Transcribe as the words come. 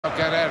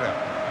Guerrero.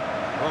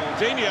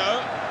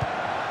 Ronaldinho.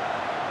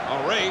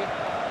 Henri.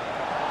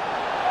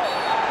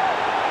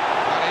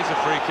 That is a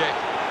free kick.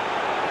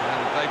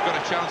 And they've got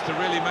a chance to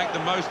really make the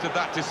most of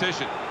that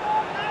decision.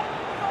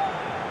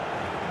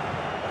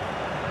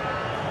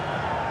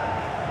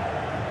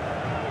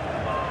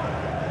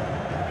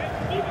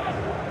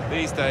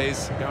 These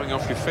days, going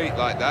off your feet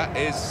like that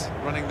is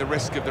running the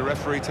risk of the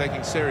referee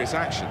taking serious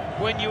action.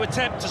 When you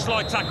attempt a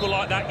slide tackle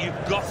like that,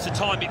 you've got to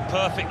time it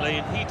perfectly,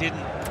 and he didn't.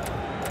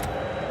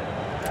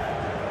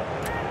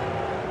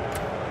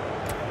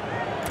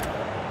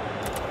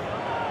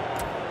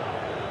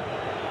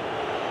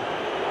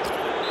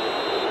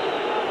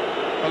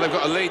 Well, they've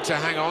got a lead to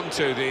hang on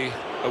to, the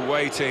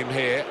away team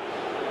here,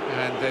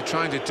 and they're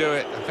trying to do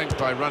it, I think,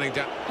 by running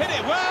down. Hit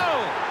it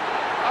well!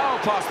 Oh,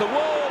 past the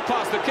wall,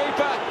 past the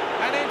keeper,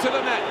 and into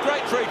the net.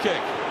 Great free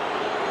kick.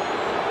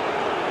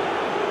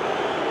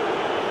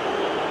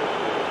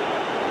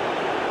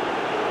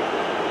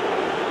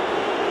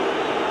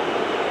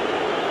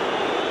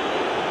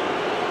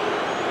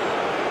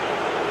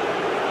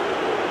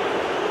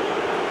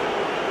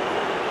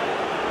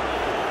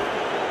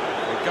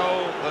 The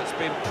goal that's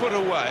been put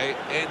away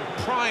in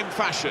prime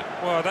fashion.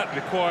 Well, that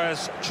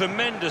requires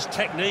tremendous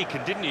technique,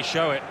 and didn't he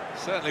show it?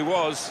 Certainly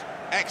was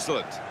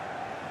excellent.